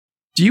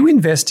Do you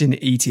invest in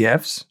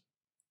ETFs?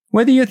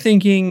 Whether you're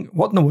thinking,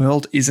 what in the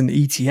world is an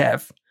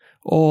ETF?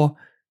 Or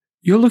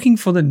you're looking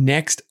for the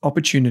next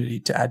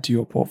opportunity to add to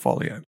your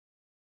portfolio,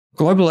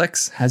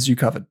 GlobalX has you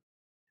covered.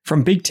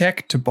 From big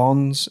tech to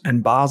bonds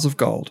and bars of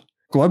gold,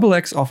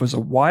 GlobalX offers a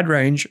wide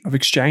range of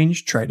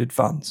exchange-traded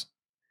funds.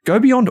 Go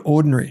beyond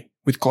ordinary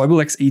with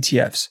GlobalX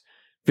ETFs.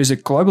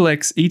 Visit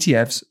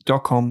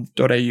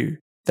globalxetfs.com.au.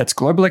 That's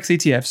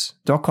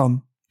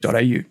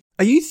globalxetfs.com.au.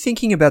 Are you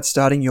thinking about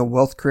starting your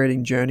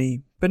wealth-creating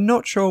journey, but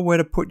not sure where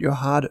to put your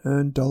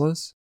hard-earned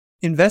dollars?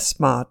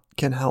 InvestSmart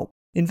can help.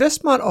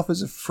 InvestSmart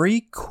offers a free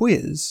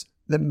quiz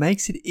that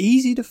makes it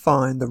easy to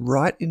find the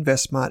right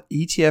InvestSmart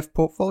ETF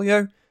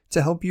portfolio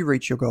to help you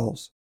reach your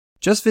goals.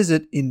 Just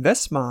visit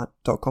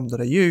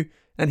investsmart.com.au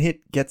and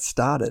hit Get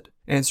Started.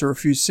 Answer a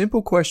few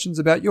simple questions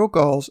about your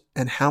goals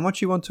and how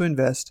much you want to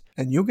invest,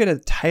 and you'll get a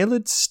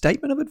tailored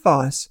statement of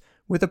advice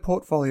with a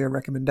portfolio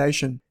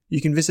recommendation. You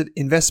can visit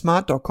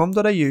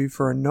investsmart.com.au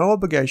for a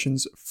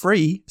no-obligations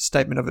free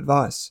statement of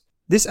advice.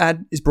 This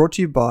ad is brought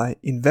to you by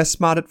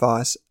InvestSmart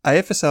Advice,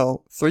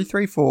 AFSL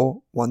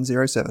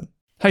 334107.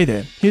 Hey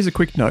there, here's a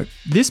quick note.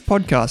 This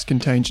podcast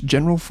contains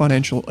general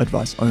financial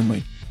advice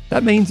only.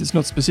 That means it's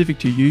not specific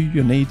to you,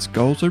 your needs,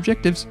 goals, or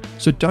objectives,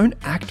 so don't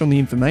act on the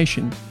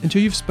information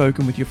until you've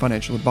spoken with your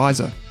financial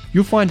advisor.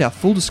 You'll find our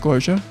full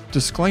disclosure,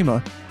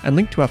 disclaimer, and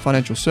link to our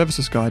financial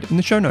services guide in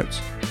the show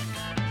notes.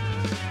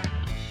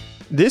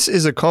 This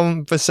is a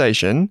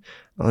conversation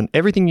on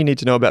everything you need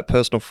to know about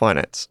personal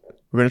finance.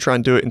 We're going to try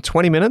and do it in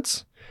 20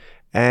 minutes.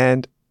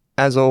 And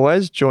as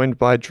always, joined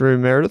by Drew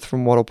Meredith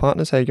from Waddle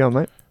Partners. How you going,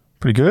 mate?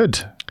 Pretty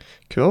good.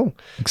 Cool.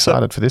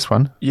 Excited for this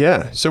one.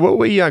 Yeah. So what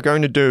we are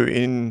going to do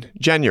in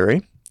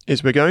January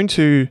is we're going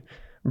to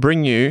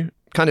bring you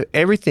kind of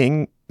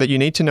everything that you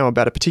need to know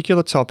about a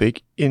particular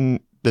topic in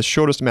the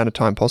shortest amount of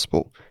time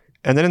possible.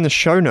 And then in the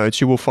show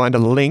notes, you will find a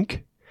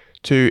link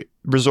to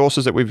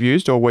resources that we've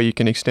used or where you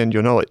can extend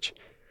your knowledge.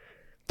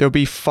 There'll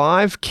be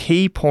 5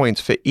 key points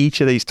for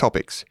each of these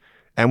topics,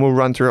 and we'll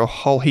run through a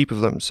whole heap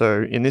of them.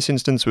 So in this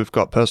instance, we've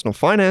got personal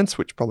finance,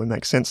 which probably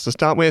makes sense to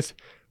start with.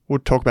 We'll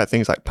talk about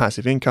things like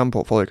passive income,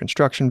 portfolio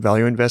construction,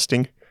 value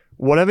investing.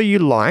 Whatever you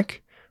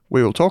like,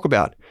 we will talk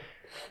about.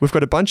 We've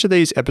got a bunch of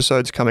these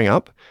episodes coming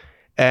up,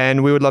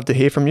 and we would love to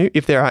hear from you.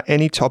 If there are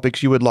any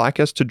topics you would like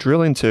us to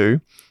drill into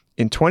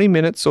in 20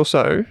 minutes or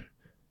so,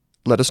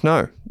 let us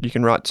know. You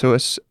can write to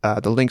us.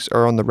 The links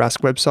are on the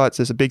Rask websites.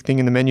 There's a big thing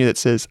in the menu that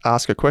says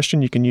ask a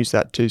question. You can use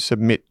that to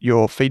submit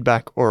your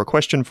feedback or a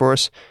question for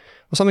us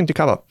or something to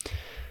cover.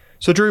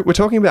 So Drew, we're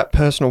talking about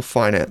personal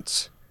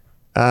finance.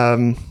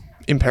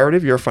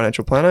 Imperative, you're a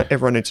financial planner.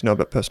 Everyone needs to know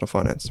about personal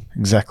finance.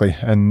 Exactly.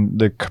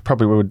 And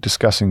probably we were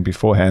discussing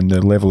beforehand,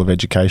 the level of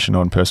education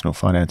on personal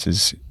finance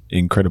is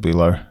incredibly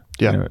low.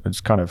 Yeah. You know,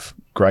 it's kind of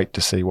great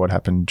to see what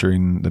happened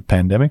during the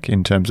pandemic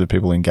in terms of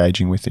people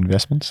engaging with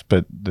investments,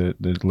 but the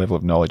level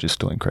of knowledge is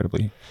still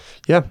incredibly.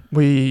 Yeah.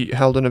 We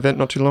held an event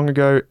not too long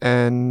ago,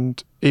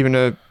 and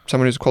even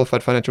someone who's a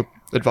qualified financial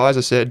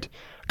advisor said,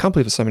 I can't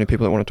believe there's so many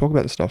people that want to talk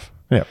about this stuff.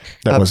 Yeah,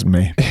 that wasn't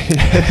me.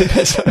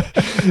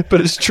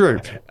 But it's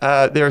true.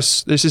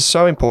 This is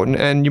so important.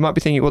 And you might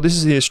be thinking, well, this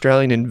is the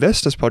Australian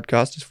Investors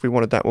Podcast. If we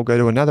wanted that, we'll go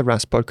to another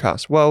Rask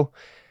podcast. Well,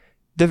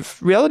 the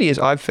reality is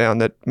I've found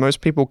that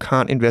most people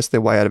can't invest their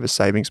way out of a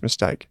savings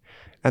mistake.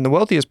 And the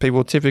wealthiest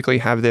people typically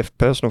have their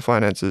personal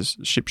finances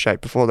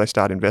shipshape before they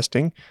start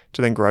investing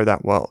to then grow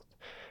that wealth.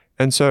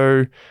 And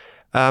so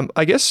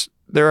I guess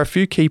there are a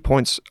few key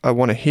points I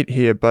want to hit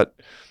here, but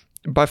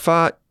by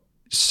far,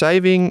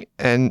 saving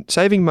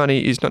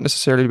money is not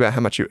necessarily about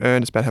how much you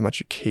earn, it's about how much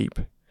you keep.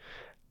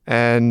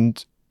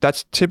 And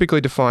that's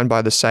typically defined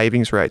by the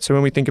savings rate. So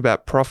when we think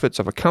about profits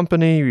of a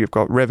company, you've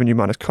got revenue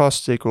minus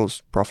costs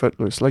equals profit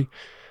loosely.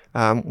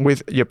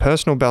 With your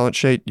personal balance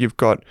sheet, you've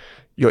got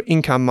your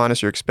income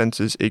minus your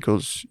expenses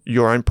equals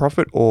your own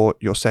profit or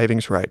your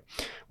savings rate,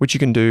 which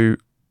you can do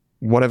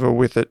whatever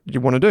with it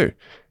you want to do.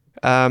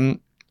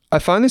 I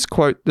find this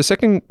quote, the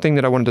second thing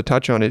that I wanted to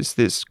touch on is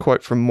this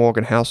quote from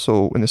Morgan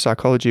Housel in The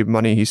Psychology of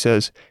Money. He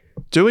says,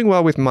 doing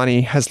well with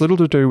money has little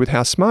to do with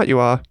how smart you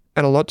are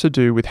and a lot to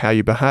do with how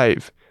you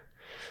behave.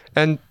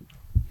 And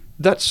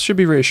that should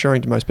be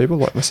reassuring to most people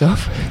like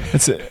myself.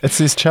 It's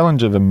this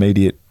challenge of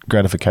immediate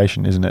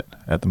gratification, isn't it,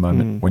 at the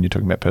moment when you're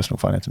talking about personal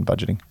finance and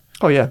budgeting?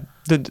 Oh, yeah.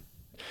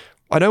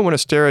 I don't want to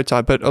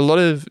stereotype, but a lot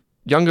of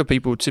younger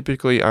people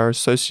typically are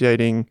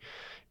associating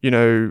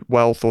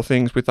wealth or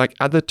things with like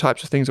other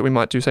types of things that we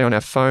might do, say on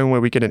our phone,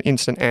 where we get an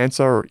instant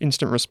answer or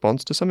instant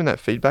response to something, that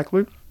feedback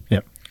loop.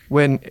 Yep.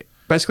 When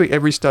basically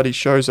every study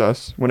shows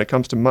us when it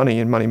comes to money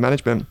and money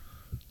management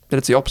that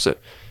it's the opposite.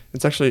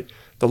 It's actually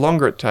the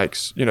longer it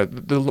takes,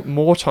 the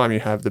more time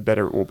you have, the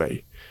better it will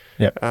be.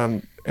 Yep.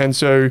 And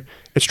so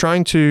it's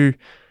trying to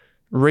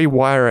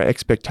rewire our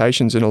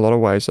expectations in a lot of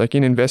ways. Like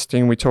in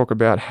investing, we talk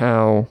about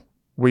how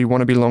we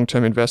want to be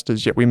long-term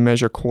investors, yet we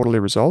measure quarterly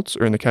results,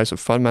 or in the case of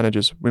fund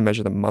managers, we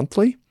measure them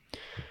monthly,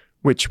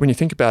 which when you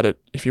think about it,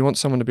 if you want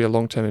someone to be a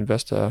long-term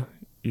investor,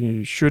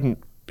 you shouldn't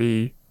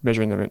be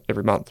measuring them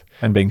every month.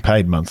 And being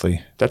paid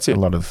monthly. That's it. A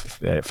lot of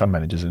fund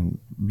managers and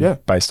Yeah.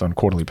 based on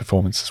quarterly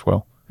performance as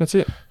well. That's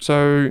it.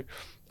 So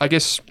I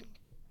guess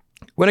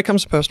when it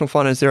comes to personal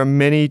finance, there are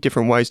many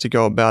different ways to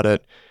go about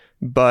it.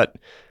 But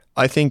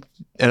I think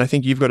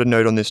you've got a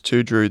note on this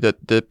too, Drew,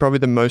 that probably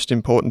the most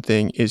important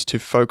thing is to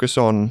focus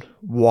on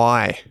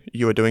why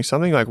you are doing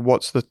something. Like,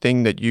 what's the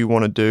thing that you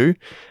want to do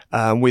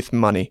with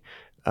money?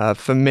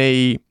 For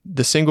me,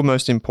 the single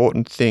most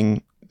important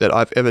thing that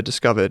I've ever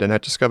discovered, and I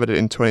discovered it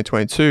in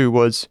 2022,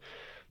 was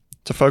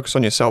to focus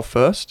on yourself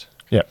first.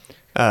 Yeah.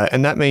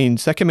 And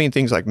that can mean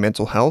things like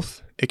mental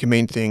health. It can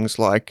mean things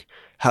like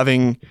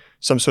having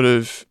some sort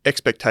of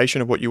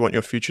expectation of what you want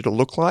your future to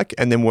look like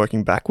and then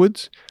working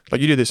backwards. Like,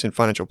 you do this in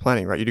financial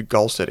planning, right? You do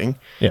goal setting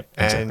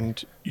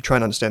and you try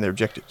and understand their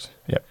objectives.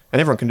 Yeah.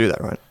 And everyone can do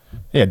that, right?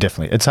 Yeah,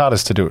 definitely. It's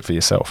hardest to do it for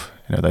yourself.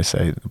 They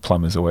say the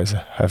plumbers always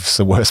have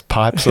the worst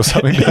pipes or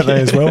something, don't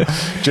they, as well?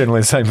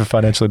 Generally the same for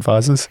financial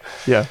advisors.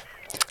 Yeah.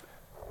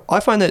 I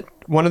find that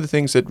one of the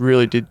things that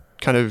really did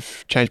kind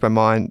of change my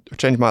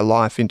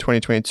life in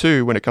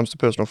 2022 when it comes to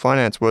personal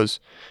finance was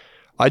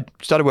I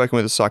started working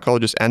with a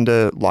psychologist and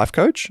a life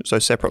coach, so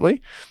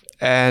separately.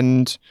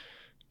 And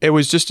it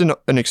was just an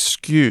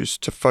excuse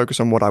to focus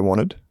on what I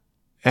wanted.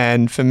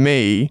 And for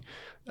me,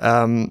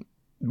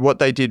 what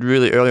they did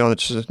really early on,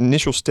 just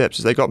initial steps,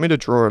 is they got me to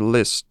draw a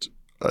list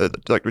on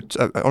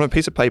a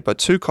piece of paper,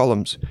 2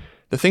 columns.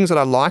 The things that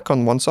I like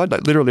on one side,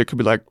 like literally it could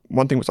be like,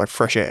 one thing was like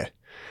fresh air.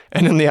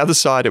 And on the other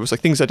side, it was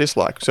like things I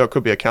dislike. So it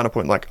could be a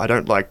counterpoint, like I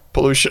don't like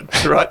pollution,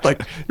 right?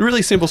 Like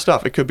really simple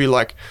stuff. It could be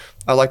like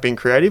I like being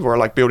creative, or I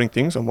like building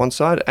things on one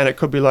side. And it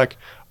could be like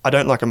I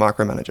don't like a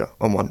micromanager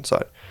on one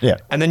side. Yeah.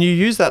 And then you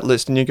use that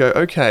list and you go,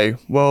 okay,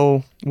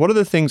 well, what are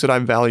the things that I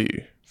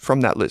value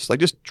from that list? Like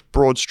just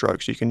broad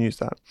strokes, you can use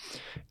that.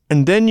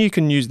 And then you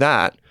can use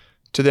that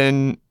to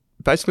then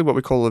basically what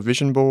we call a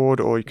vision board,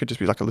 or you could just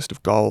be like a list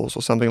of goals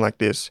or something like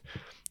this.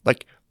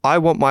 Like, I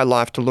want my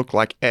life to look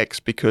like X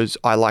because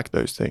I like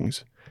those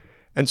things.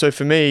 And so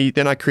for me,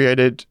 then I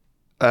created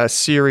a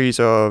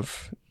series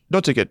of,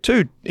 not to get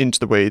too into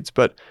the weeds,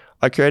 but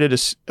I created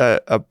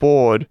a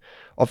board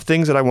of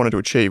things that I wanted to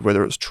achieve,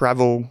 whether it was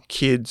travel,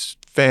 kids,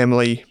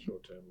 family,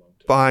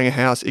 buying a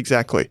house,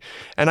 exactly.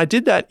 And I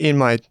did that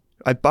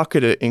I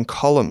bucketed it in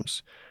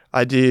columns.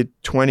 I did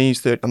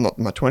 20s, 30s, I'm not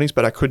in my 20s,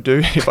 but I could do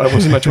if I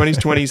was in my 20s,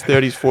 20s,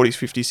 30s, 40s,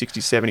 50s,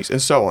 60s, 70s,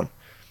 and so on.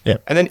 Yeah.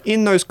 And then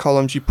in those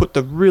columns, you put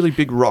the really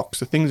big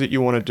rocks, the things that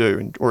you want to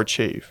do or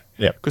achieve.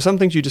 Yeah. Because some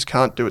things you just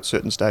can't do at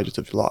certain stages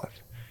of your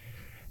life.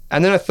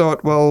 And then I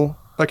thought, well,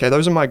 okay,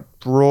 those are my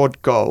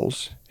broad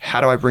goals. How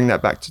do I bring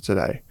that back to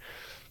today?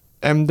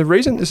 And the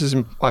reason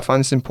I find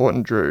this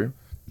important, Drew,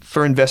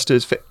 for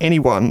investors, for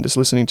anyone that's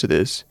listening to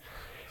this,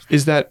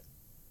 is that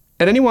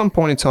at any one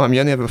point in time, you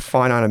only have a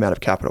finite amount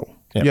of capital.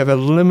 Yep. You have a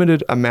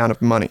limited amount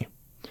of money.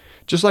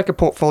 Just like a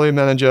portfolio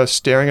manager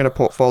staring at a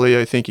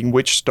portfolio thinking,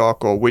 which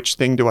stock or which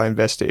thing do I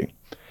invest in?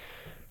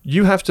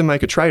 You have to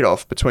make a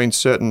trade-off between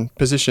certain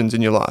positions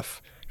in your life,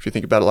 if you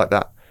think about it like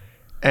that.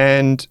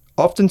 And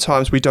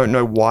oftentimes we don't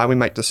know why we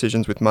make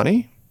decisions with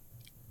money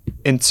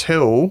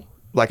until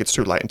it's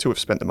too late, until we've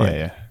spent the money.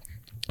 Yeah.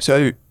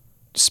 So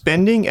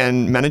spending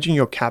and managing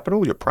your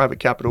capital, your private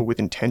capital, with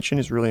intention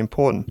is really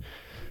important.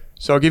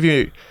 So I'll give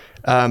you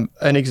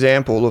an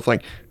example of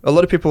a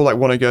lot of people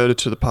want to go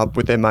to the pub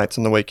with their mates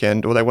on the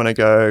weekend, or they want to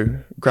go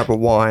grab a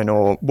wine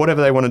or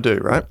whatever they want to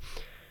do, right?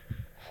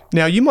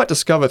 Now, you might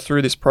discover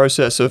through this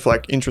process of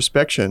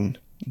introspection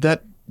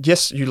that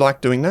yes, you like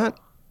doing that,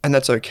 and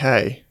that's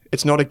okay.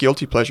 It's not a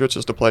guilty pleasure, it's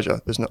just a pleasure.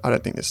 I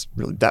don't think there's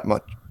really that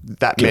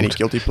many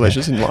guilty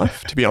pleasures in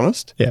life, to be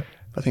honest. Yeah.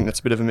 I think that's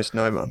a bit of a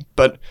misnomer.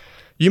 But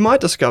you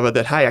might discover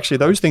that, hey, actually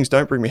those things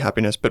don't bring me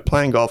happiness, but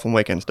playing golf on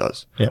weekends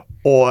does. Yeah.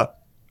 Or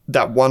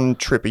that one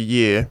trip a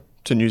year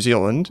to New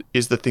Zealand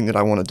is the thing that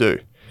I want to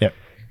do. Yeah.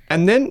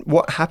 And then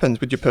what happens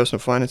with your personal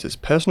finances?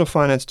 Personal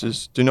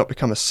finances do not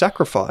become a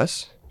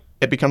sacrifice.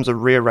 It becomes a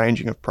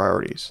rearranging of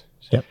priorities.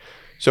 Yeah.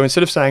 So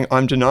instead of saying,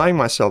 I'm denying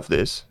myself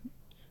this,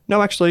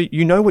 no, actually,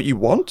 you know what you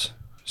want.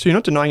 So you're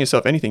not denying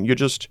yourself anything. You're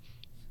just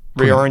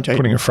reorientating.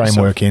 Putting a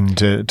framework in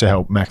to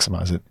help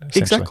maximize it.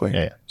 Exactly.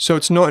 Yeah. So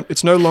it's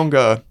no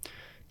longer...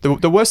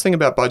 The worst thing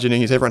about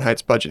budgeting is everyone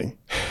hates budgeting.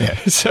 Yeah.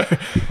 So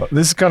Well,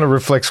 this kind of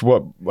reflects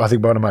what I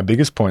think one of my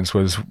biggest points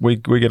was. We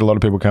get a lot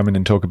of people come in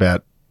and talk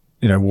about,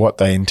 what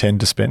they intend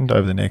to spend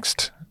over the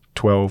next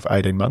 12,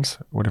 18 months,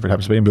 whatever it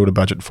happens to be, and build a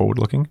budget forward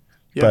looking.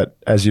 Yeah. But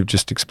as you've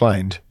just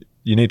explained,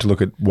 you need to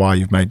look at why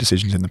you've made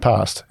decisions in the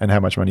past and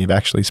how much money you've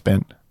actually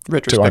spent.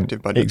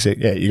 retrospective budget.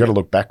 Yeah, you got to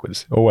look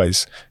backwards.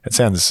 Always. It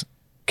sounds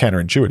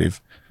counterintuitive.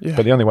 Yeah.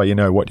 But the only way you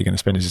know what you're going to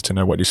spend is just to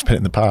know what you spent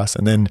in the past,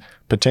 and then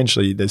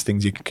potentially there's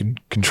things you can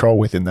control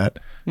within that,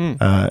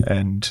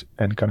 and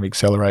kind of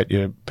accelerate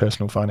your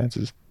personal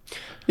finances.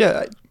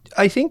 Yeah,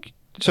 I think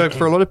so.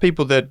 For a lot of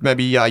people that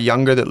maybe are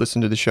younger that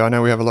listen to the show, I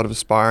know we have a lot of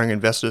aspiring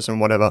investors and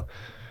whatever.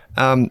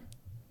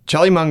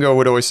 Charlie Munger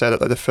would always say that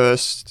the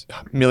first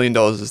 $1 million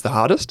is the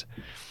hardest.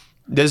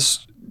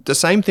 The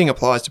same thing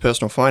applies to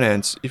personal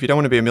finance. If you don't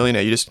want to be a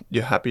millionaire,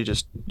 you're happy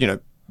just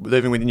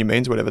living within your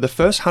means, or whatever, the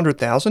first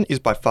 100,000 is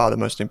by far the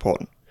most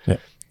important. Yeah.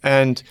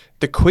 And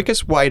the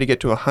quickest way to get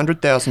to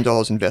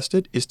 $100,000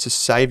 invested is to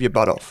save your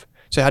butt off.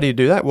 So how do you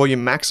do that? Well, you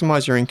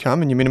maximize your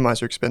income and you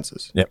minimize your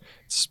expenses. Yep.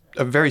 It's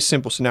a very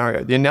simple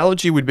scenario. The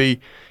analogy would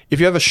be if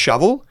you have a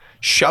shovel,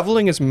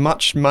 shoveling as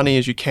much money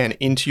as you can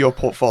into your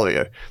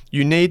portfolio.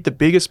 You need the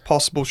biggest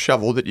possible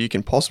shovel that you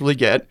can possibly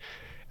get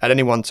at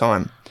any one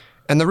time.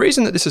 And the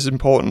reason that this is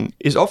important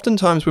is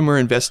oftentimes when we're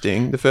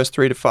investing the first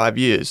 3 to 5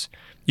 years,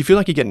 you feel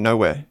like you're getting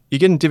nowhere. You're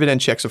getting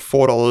dividend checks of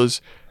 $4,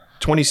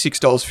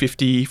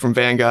 $26.50 from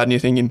Vanguard, and you're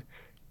thinking,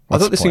 I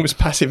thought this thing was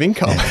passive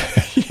income.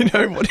 How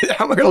am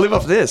I going to live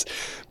off this?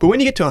 But when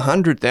you get to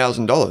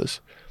 $100,000,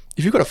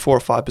 if you've got a 4 or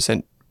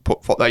 5%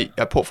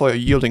 portfolio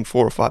yielding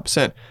 4 or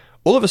 5%,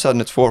 all of a sudden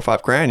it's $4 or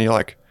 $5 grand, and you're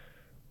like,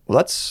 well,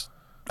 that's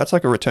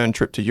like a return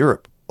trip to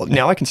Europe. Well,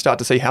 now I can start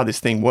to see how this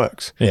thing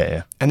works.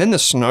 Yeah. And then the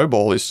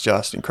snowball is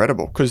just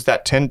incredible because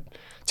that 10%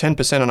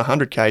 on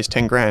 100K is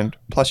 10 grand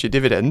plus your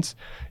dividends.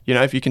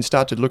 If you can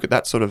start to look at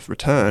that sort of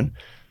return,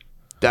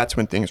 that's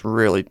when things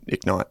really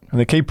ignite. And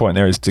the key point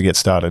there is to get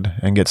started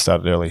and get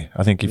started early.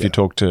 I think if you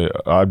talk to,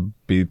 I'd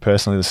be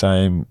personally the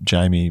same,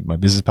 Jamie, my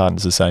business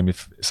partner's the same.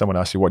 If someone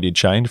asked you what you'd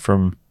changed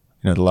from,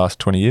 the last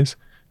 20 years,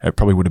 it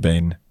probably would have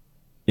been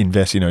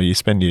invest, you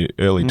spend your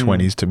early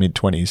 20s to mid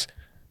 20s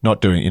not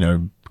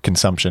doing,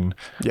 consumption,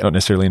 not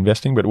necessarily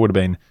investing, but it would have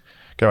been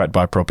go out,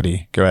 buy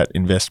property, go out,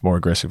 invest more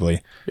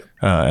aggressively,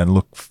 and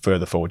look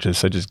further forward.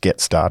 So just get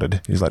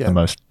started is like the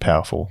most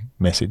powerful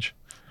message.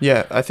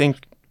 Yeah, I think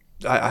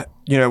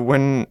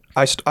when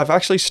I've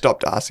actually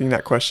stopped asking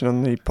that question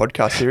on the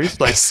podcast series,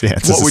 like,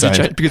 what would you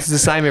change? Because it's the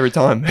same every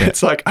time. Yeah.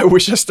 It's like, I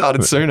wish I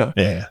started sooner.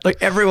 Yeah. Like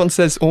everyone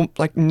says,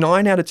 like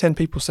 9 out of 10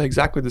 people say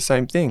exactly the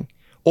same thing.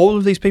 All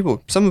of these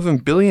people, some of them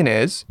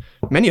billionaires,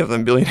 many of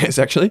them billionaires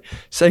actually,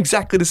 say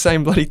exactly the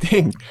same bloody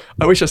thing.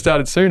 I wish I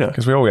started sooner.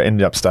 Because we all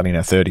ended up studying in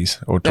our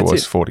 30s or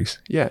towards 40s.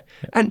 Yeah.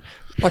 And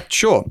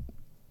sure,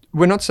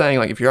 we're not saying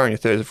like if you're on your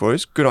 30s or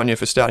 40s, good on you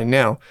for starting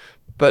now.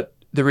 But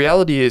the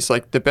reality is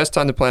like the best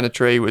time to plant a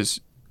tree was,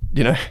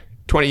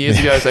 20 years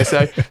ago, as they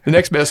say. The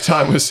next best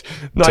time was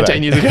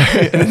 19 years ago.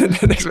 And then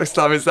the next best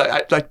time is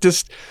like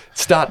just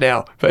start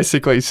now,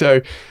 basically.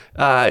 So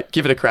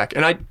give it a crack.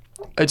 And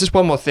just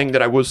one more thing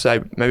that I will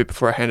say, maybe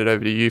before I hand it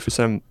over to you for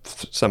some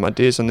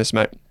ideas on this,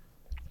 mate.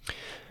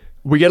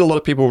 We get a lot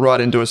of people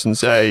write into us and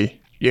say,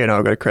 I've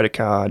got a credit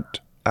card,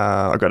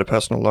 I've got a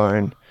personal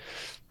loan.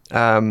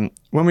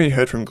 When we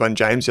heard from Glenn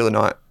James the other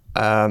night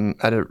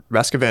at a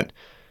Rask event,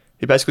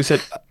 he basically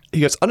said,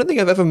 I don't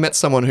think I've ever met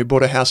someone who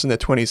bought a house in their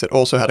 20s that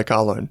also had a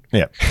car loan.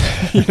 Yeah.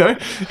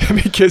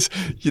 Because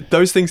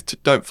those things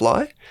don't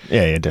fly.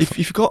 Yeah, definitely. If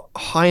you've got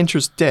high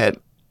interest debt,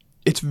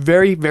 it's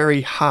very,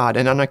 very hard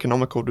and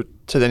uneconomical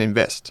to then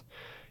invest.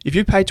 If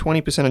you pay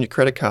 20% on your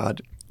credit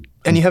card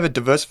and you have a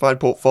diversified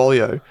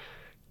portfolio,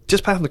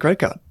 just pay off the credit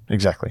card.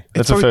 Exactly.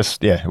 That's the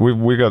first. Yeah,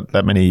 we've got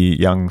that many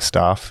young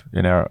staff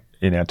in our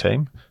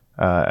team,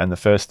 and the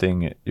first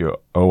thing you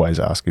always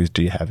ask is,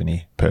 do you have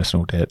any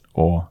personal debt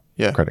or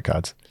credit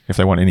cards? If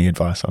they want any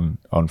advice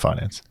on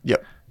finance.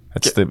 Yep.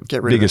 That's the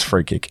biggest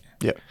free kick.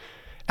 Yeah.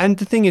 And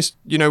the thing is,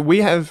 we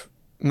have.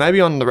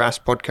 Maybe on the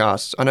Rask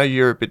podcast, I know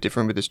you're a bit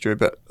different with this, Drew,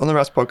 but on the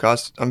Rask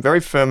podcast, I'm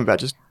very firm about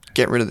just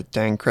get rid of the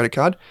dang credit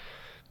card.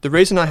 The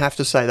reason I have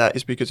to say that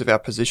is because of our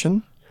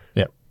position.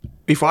 Yeah.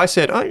 If I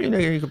said,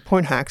 you can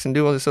point hacks and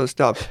do all this sort of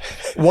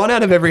stuff, 1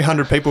 out of every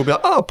 100 people will be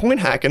like, oh, point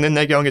hack, and then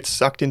they go and get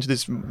sucked into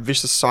this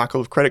vicious cycle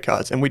of credit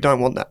cards, and we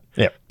don't want that.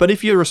 Yeah. But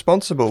if you're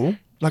responsible,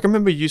 like I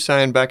remember you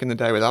saying back in the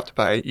day with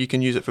Afterpay, you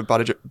can use it for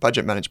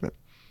budget management.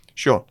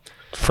 Sure.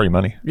 Free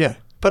money. Yeah.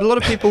 But a lot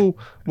of people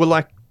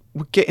will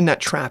get in that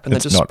trap and they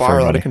just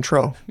spiral out of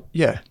control.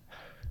 Yeah.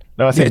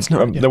 No, I think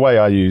the way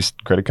I use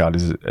credit card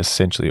is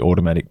essentially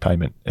automatic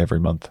payment every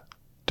month,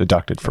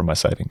 deducted from my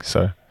savings.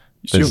 So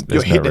there's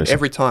you're hitting no it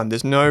every time.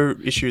 There's no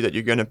issue that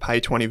you're going to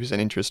pay 20%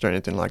 interest or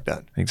anything like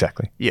that.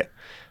 Exactly. Yeah.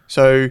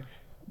 So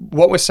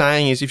what we're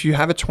saying is if you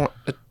have a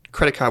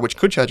credit card which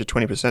could charge you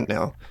 20%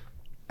 now,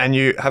 and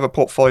you have a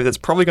portfolio that's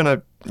probably going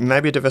to,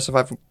 maybe a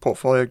diversified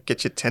portfolio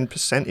gets you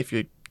 10% if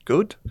you're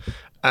good,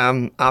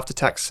 after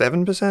tax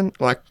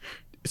 7%,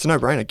 it's a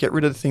no-brainer. Get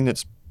rid of the thing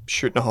that's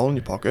shooting a hole in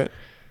your pocket.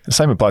 The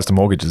same applies to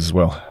mortgages as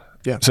well.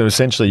 Yeah. So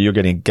essentially you're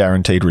getting a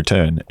guaranteed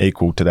return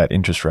equal to that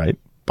interest rate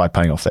by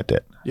paying off that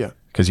debt. Yeah.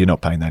 Because you're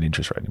not paying that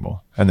interest rate anymore.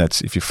 And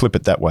that's, if you flip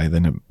it that way,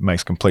 then it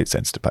makes complete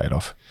sense to pay it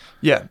off.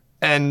 Yeah.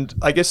 And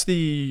I guess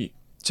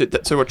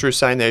so what Drew's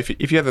saying there,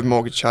 if you have a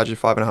mortgage charge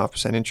of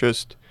 5.5%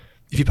 interest,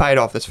 if you pay it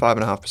off, that's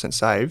 5.5%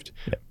 saved.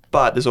 Yeah.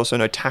 But there's also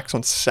no tax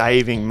on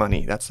saving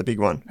money. That's the big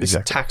one. It's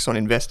Exactly. tax on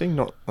investing,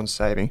 not on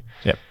saving.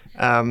 Yep.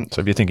 So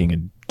if you're thinking a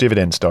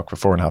dividend stock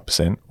for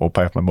 4.5% or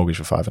pay off my mortgage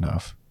for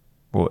 5.5%,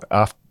 well,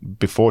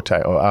 before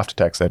tax or after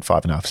tax, that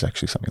 5.5% is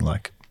actually something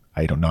like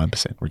 8 or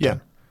 9% return. Yeah,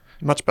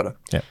 much better.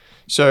 Yeah.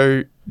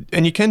 So,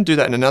 and you can do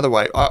that in another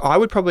way. I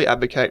would probably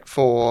advocate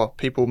for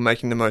people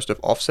making the most of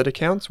offset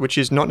accounts, which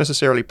is not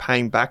necessarily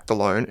paying back the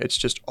loan. It's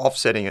just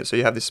offsetting it. So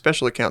you have this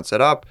special account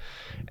set up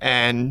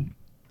and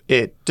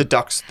it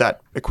deducts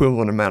that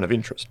equivalent amount of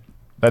interest.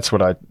 That's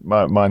what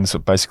mine's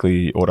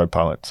basically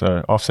autopilot.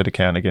 So offset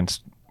account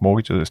against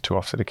mortgage. There's 2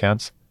 offset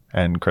accounts,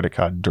 and credit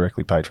card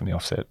directly paid from the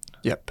offset.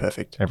 Yeah,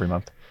 perfect. Every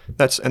month.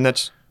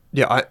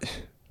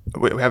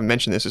 We haven't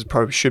mentioned this. It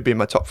probably should be in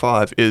my top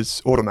 5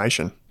 is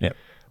automation. Yeah.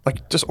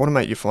 Like just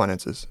automate your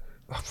finances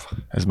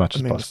As much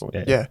as possible.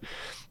 Yeah.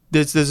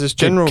 There's this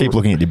general... Keep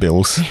looking at your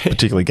bills,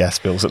 particularly gas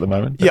bills at the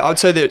moment. Yeah, I'd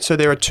say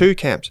there are 2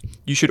 camps.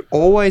 You should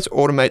always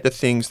automate the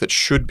things that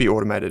should be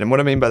automated. And what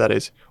I mean by that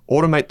is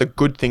automate the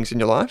good things in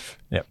your life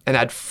and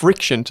add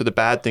friction to the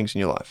bad things in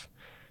your life.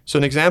 So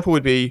an example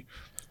would be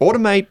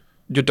automate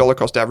your dollar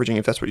cost averaging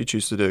if that's what you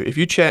choose to do. If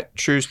you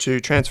choose to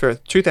transfer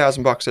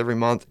 $2,000 every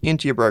month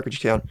into your brokerage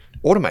account,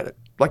 automate it.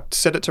 Like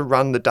set it to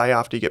run the day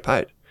after you get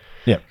paid.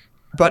 Yeah.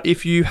 But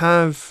if you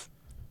have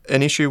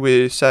an issue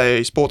with,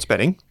 say, sports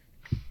betting,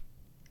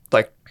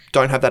 like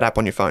don't have that app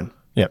on your phone.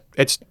 Yeah.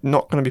 It's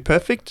not going to be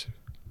perfect.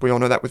 We all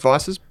know that with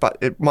vices, but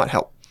it might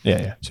help.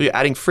 Yeah. So you're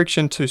adding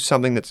friction to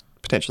something that's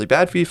potentially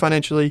bad for you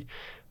financially,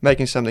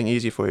 making something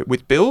easier for you.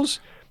 With bills,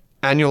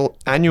 annual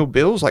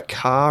bills like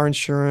car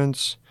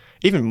insurance,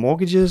 even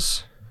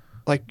mortgages,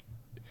 like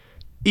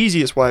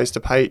easiest ways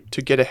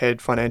to get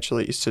ahead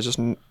financially is to just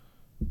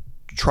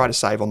try to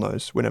save on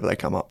those whenever they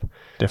come up.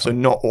 Definitely. So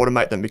not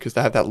automate them because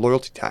they have that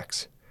loyalty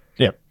tax.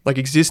 Yeah. Like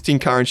existing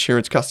car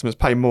insurance customers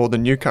pay more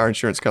than new car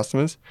insurance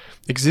customers.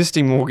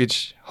 Existing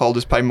mortgage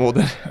holders pay more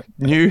than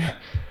new.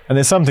 And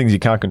there's some things you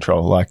can't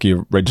control, like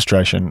your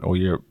registration or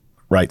your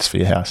rates for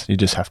your house. You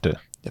just have to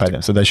pay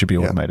them. So they should be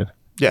automated.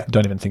 Yeah.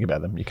 Don't even think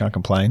about them. You can't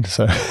complain.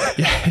 So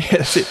yeah,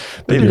 that's it.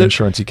 But your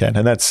insurance you can.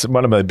 And that's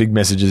one of my big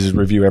messages is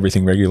review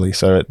everything regularly.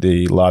 So at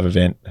the live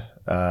event,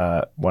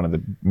 one of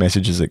the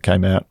messages that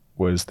came out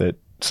was that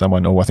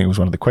someone, or I think it was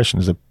one of the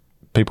questions, that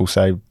people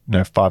save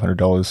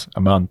 $500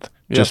 a month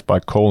just by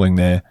calling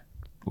their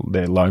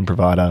loan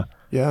provider,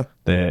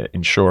 their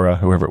insurer,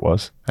 whoever it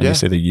was. And you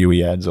see the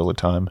UE ads all the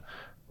time.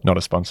 Not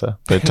a sponsor,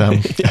 but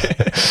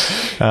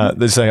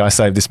they're saying I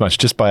saved this much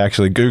just by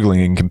actually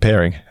Googling and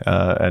comparing.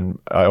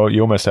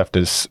 You almost have to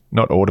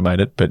not automate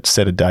it, but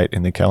set a date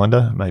in the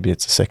calendar. Maybe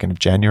it's the 2nd of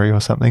January or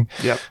something.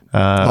 Yep.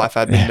 Life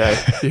admin day.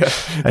 Yeah.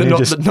 And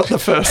not the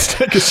first,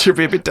 because you'll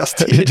be a bit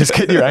dusty. You just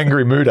get your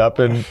angry mood up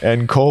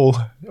and call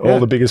all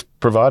the biggest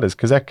providers,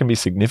 because that can be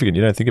significant.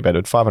 You don't think about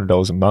it.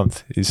 $500 a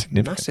month is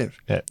significant.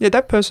 Massive. Yeah,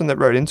 that person that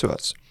wrote into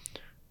us,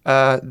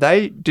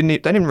 they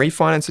didn't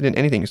refinance it in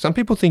anything. Some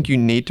people think you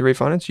need to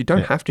refinance. You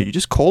don't have to. You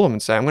just call them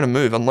and say, I'm going to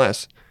move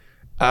unless,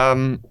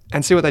 and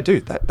see what they do.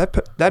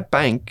 That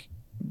bank,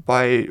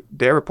 by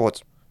their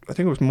reports, I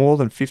think it was more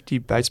than 50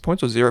 basis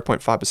points or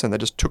 0.5% they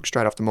just took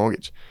straight off the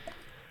mortgage.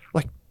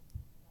 Like,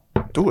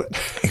 do it.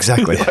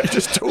 Exactly.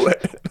 Just do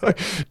it.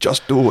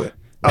 Just do it.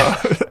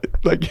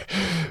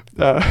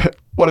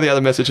 One of the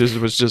other messages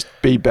was just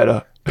be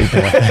better. Be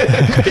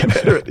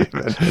better at the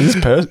event. Is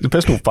this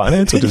personal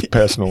finance or just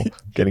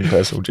getting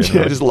personal generally?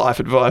 Yeah, just life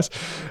advice.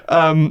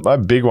 My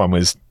big one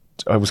was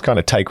kind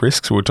of take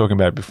risks. We were talking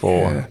about it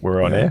before we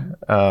were on air.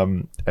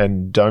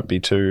 And don't be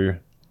too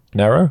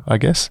narrow, I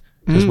guess,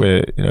 because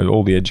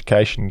all the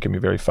education can be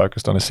very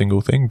focused on a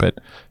single thing, but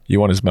you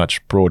want as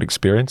much broad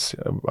experience.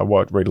 I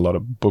read a lot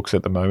of books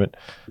at the moment,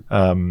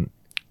 and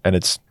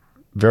it's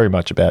very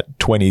much about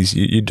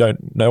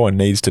 20s. No one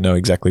needs to know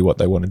exactly what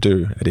they want to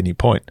do at any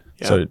point.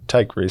 Yeah. So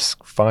take risks,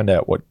 find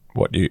out what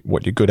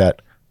you're good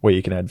at, where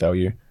you can add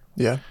value.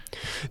 Yeah.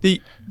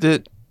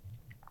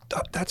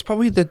 That's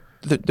probably the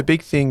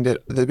big thing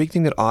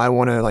that I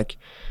want to like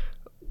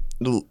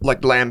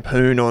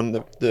lampoon on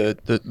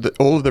the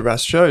all of the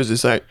RAS shows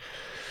is that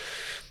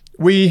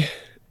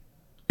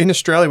in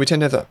Australia we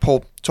tend to have that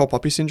tall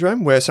poppy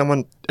syndrome where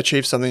someone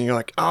achieves something and you're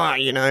like,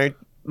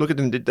 look at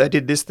them, they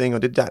did this thing or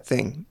did that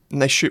thing,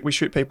 and we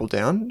shoot people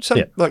down.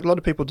 Like a lot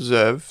of people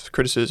deserve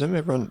criticism.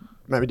 Everyone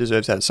maybe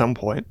deserves that at some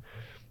point.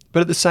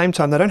 But at the same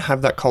time, they don't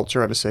have that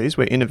culture overseas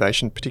where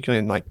innovation, particularly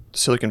in like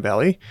Silicon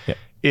Valley,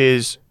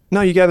 is,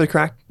 no, you gave it a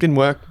crack, didn't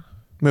work,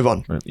 move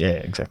on. Yeah,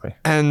 exactly.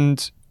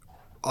 And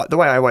the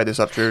way I weigh this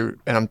up, Drew,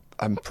 and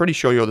I'm pretty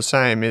sure you're the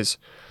same, is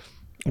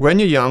when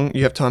you're young,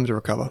 you have time to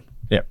recover.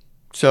 Yeah.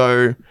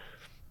 So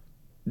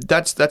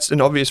that's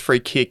an obvious free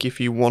kick if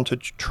you want to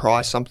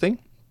try something.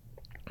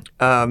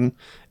 And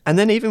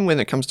then even when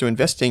it comes to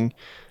investing,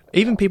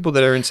 even people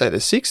that are in, say, their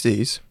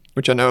 60s,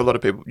 which I know a lot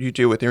of people you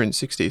deal with, they're in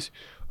 60s,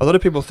 a lot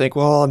of people think,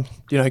 well, I'm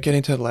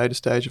getting to the later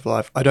stage of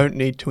life, I don't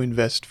need to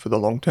invest for the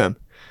long term.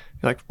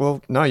 You're like,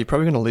 well, no, you're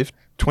probably going to live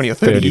 20 or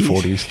 30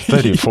 years.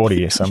 30 or 40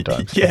 years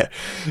sometimes. Yeah.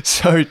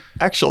 So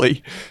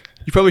actually,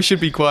 you probably should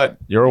be quite...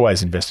 You're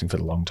always investing for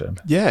the long term.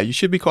 Yeah, you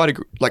should be quite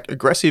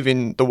aggressive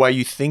in the way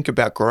you think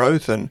about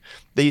growth and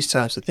these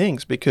types of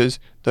things, because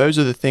those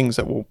are the things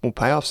that will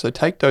pay off. So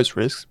take those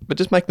risks, but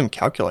just make them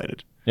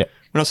calculated. Yeah.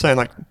 We're not saying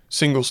like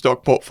single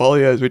stock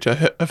portfolios, which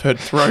I've heard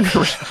thrown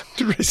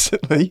around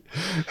recently.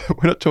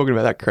 We're not talking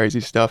about that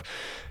crazy stuff.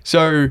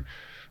 So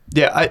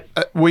yeah,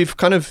 we've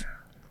kind of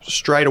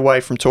straight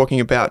away from talking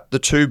about the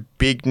two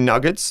big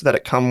nuggets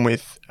that come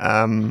with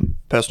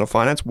personal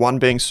finance, one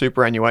being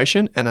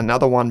superannuation and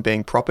another one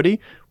being property.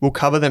 We'll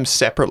cover them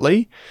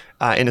separately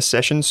in a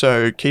session,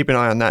 so keep an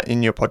eye on that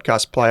in your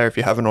podcast player if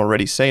you haven't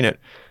already seen it.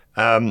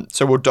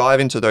 So we'll dive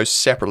into those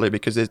separately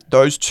because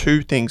those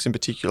two things in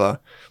particular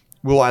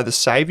will either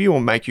save you or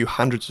make you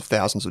hundreds of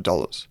thousands of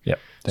dollars. Yep.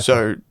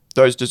 So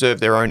those deserve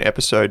their own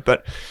episode.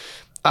 But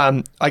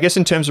I guess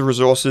in terms of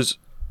resources,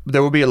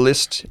 there will be a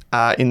list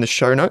in the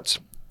show notes.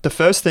 The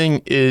first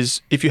thing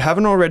is, if you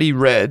haven't already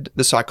read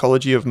The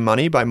Psychology of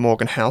Money by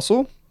Morgan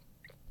Housel,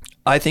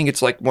 I think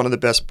it's like one of the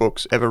best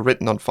books ever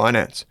written on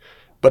finance,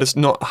 but it's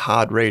not a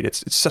hard read.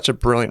 It's such a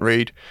brilliant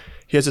read.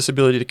 He has this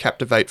ability to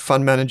captivate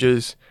fund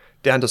managers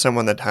down to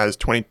someone that has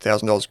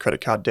 $20,000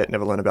 credit card debt,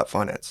 never learned about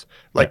finance.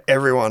 Like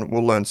everyone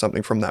will learn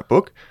something from that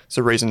book. It's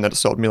the reason that it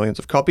sold millions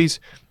of copies.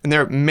 And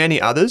there are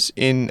many others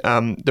in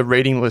the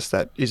reading list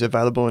that is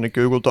available in a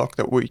Google Doc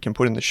that we can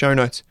put in the show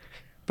notes.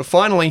 But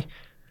finally,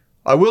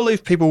 I will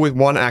leave people with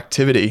one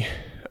activity,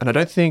 and I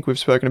don't think we've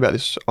spoken about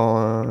this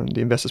on the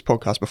Investors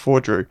Podcast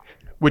before, Drew,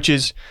 which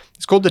is,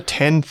 it's called the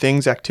 10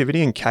 Things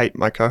activity, and Kate,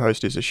 my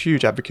co-host, is a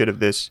huge advocate of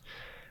this.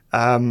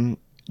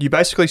 You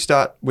basically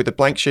start with a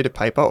blank sheet of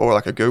paper or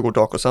like a Google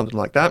Doc or something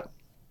like that.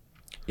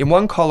 In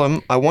one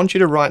column, I want you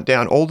to write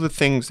down all the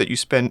things that you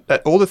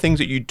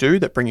do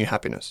that bring you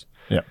happiness.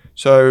 Yeah.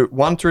 So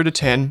 1 through to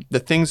 10, the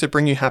things that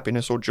bring you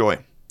happiness or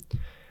joy.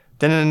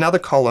 Then in another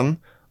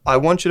column, I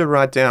want you to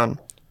write down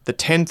the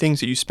 10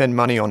 things that you spend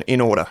money on in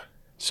order.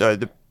 So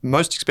the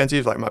most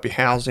expensive, like might be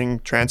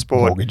housing,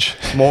 transport,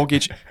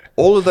 mortgage,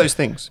 all of those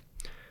things.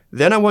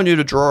 Then I want you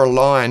to draw a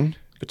line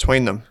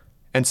between them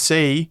and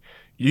see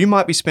you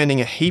might be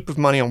spending a heap of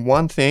money on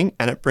one thing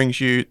and it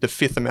brings you the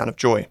 5th amount of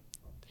joy.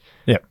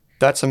 Yeah.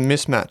 That's a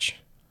mismatch.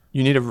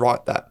 You need to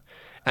write that.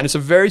 And it's a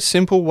very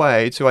simple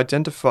way to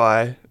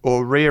identify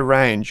or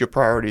rearrange your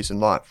priorities in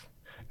life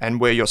and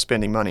where you're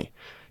spending money.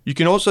 You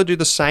can also do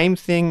the same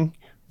thing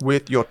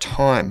with your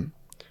time.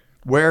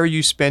 Where are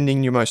you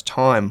spending your most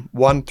time?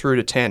 1 through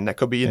to 10. That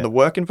could be in the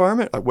work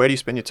environment. Like, where do you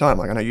spend your time?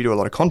 Like, I know you do a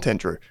lot of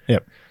content, Drew.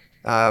 Yep.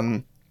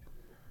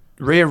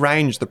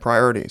 Rearrange the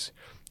priorities.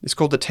 It's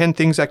called the 10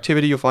 Things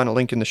activity. You'll find a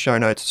link in the show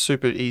notes. It's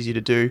super easy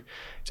to do.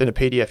 It's in a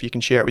PDF. You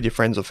can share it with your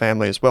friends or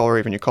family as well, or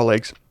even your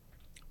colleagues.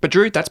 But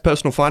Drew, that's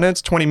personal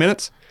finance, 20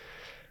 minutes.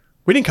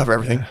 We didn't cover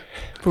everything,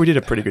 but we did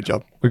a pretty good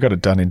job. We got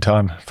it done in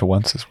time for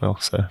once as well.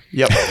 So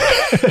yep.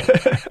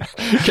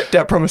 Kept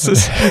our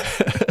promises.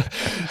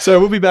 So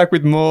we'll be back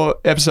with more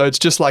episodes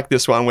just like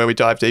this one where we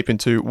dive deep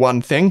into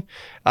one thing.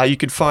 You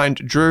can find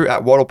Drew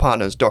at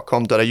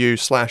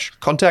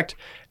wattlepartners.com.au/contact,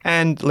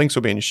 and links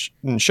will be in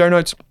the show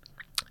notes.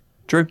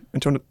 Drew,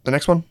 until the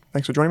next one,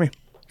 thanks for joining me.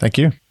 Thank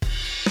you.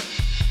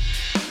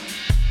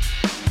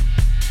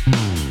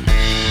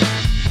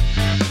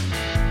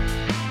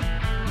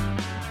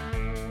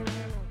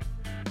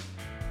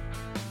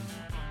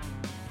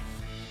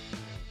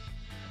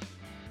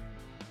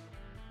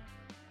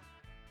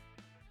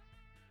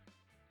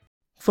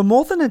 For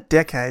more than a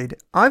decade,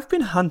 I've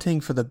been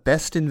hunting for the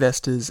best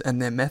investors and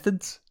their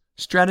methods,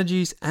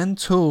 strategies, and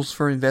tools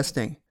for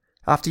investing.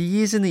 After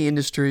years in the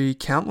industry,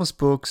 countless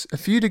books, a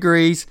few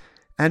degrees,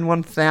 and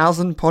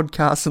 1,000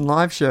 podcasts and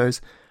live shows,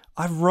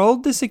 I've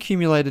rolled this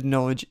accumulated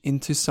knowledge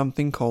into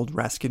something called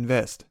Rask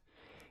Invest.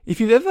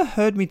 If you've ever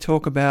heard me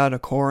talk about a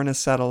core and a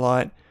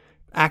satellite,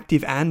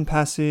 active and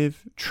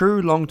passive,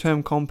 true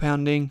long-term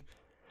compounding,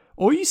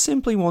 or you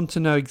simply want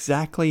to know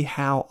exactly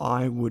how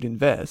I would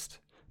invest,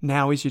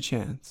 now is your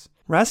chance.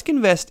 Rask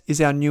Invest is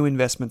our new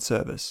investment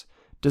service,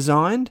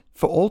 designed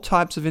for all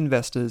types of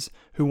investors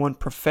who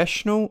want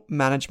professional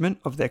management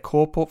of their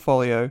core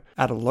portfolio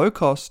at a low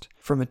cost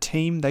from a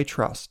team they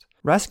trust.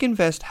 Rask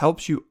Invest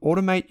helps you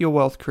automate your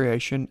wealth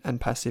creation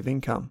and passive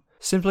income.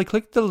 Simply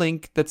click the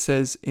link that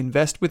says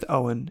Invest with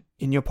Owen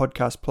in your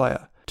podcast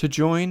player to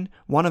join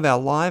one of our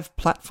live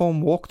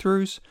platform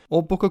walkthroughs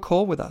or book a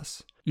call with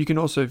us. You can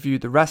also view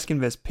the Rask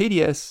Invest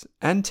PDS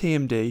and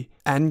TMD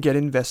and get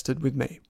invested with me.